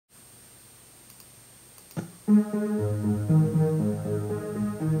Wanna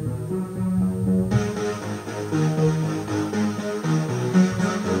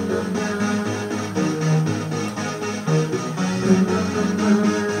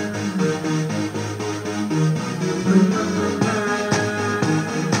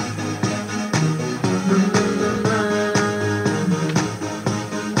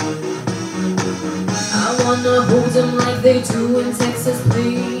hold them like they do in Texas,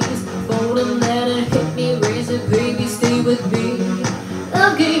 please. Fold them, let it hit me, raise it, baby, stay with me.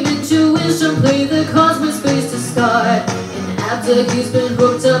 Love game, intuition, play the cosmic space to start. And after he's been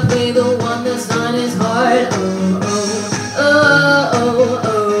hooked up, play the one that's on his heart. Oh, oh, oh,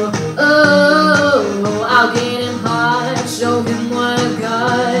 oh, oh, oh, I'll get him hot, show him what I've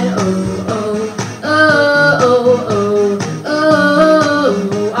got. Oh, oh, oh, oh, oh,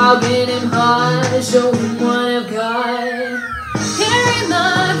 oh, I'll get him hot, show him what I've got.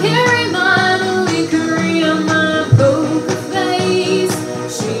 Carry my, only carry on my poker face.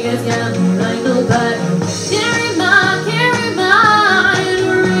 She has got me like nobody. Carry my,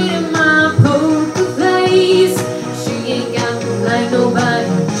 read my poker face. She ain't got me like nobody.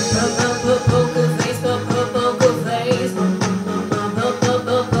 Poker face, poker face, poker face,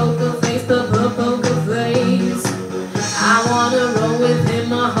 poker face. I wanna roll with him,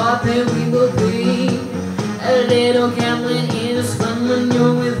 my heart that we will be. A little gambling is fun when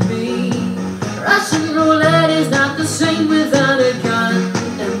you're with me. Russian roulette is not the same without a gun.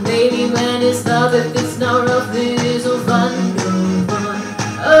 And baby, when it's love, if it's not rough, it isn't fun. Go on.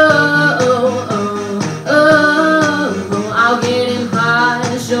 Oh, oh, oh, oh, oh, I'll get him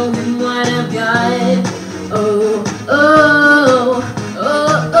high, show him what I've got. Oh, oh, oh,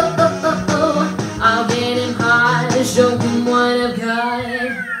 oh, oh, oh, oh, I'll get him high, show him what I've got.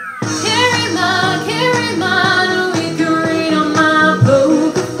 Carry my, we can read on my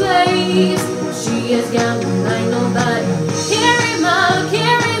poker face. She has got me like nobody. Carry my,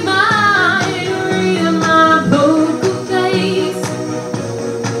 read on my poker face.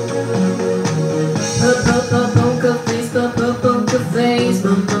 Poker face, poker face,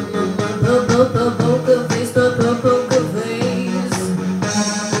 poker face, poker face.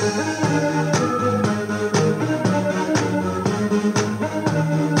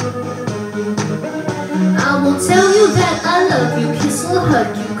 I won't tell you that I love you, kiss or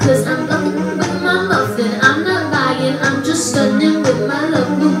hug you, cause I'm loving with my muffin. I'm not lying, I'm just stunning with my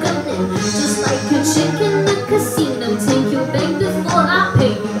love blue gunning. Just like a chick in the casino, take your bank before I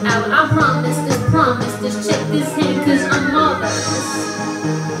pay you out. I promise this, check this hand, cause I'm marvelous.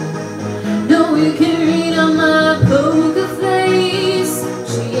 No, you can read on my poker face.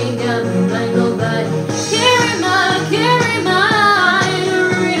 She ain't got me like nobody. Carry my,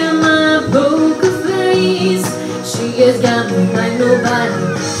 read on my poker face. She has got me like nobody.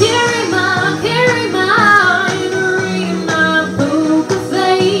 Carry my, read on my poker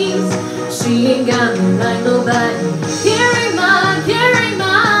face. She ain't got me like nobody. Carry my,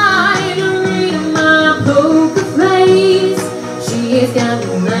 read on my poker face. She has got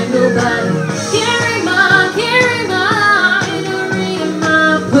me like nobody. Carry my, read on my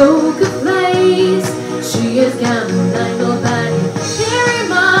poker face. She has got me like nobody. Carry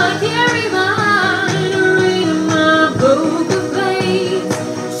my, read on my poker face.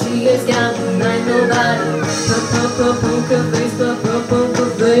 She has got me like nobody. Poker face.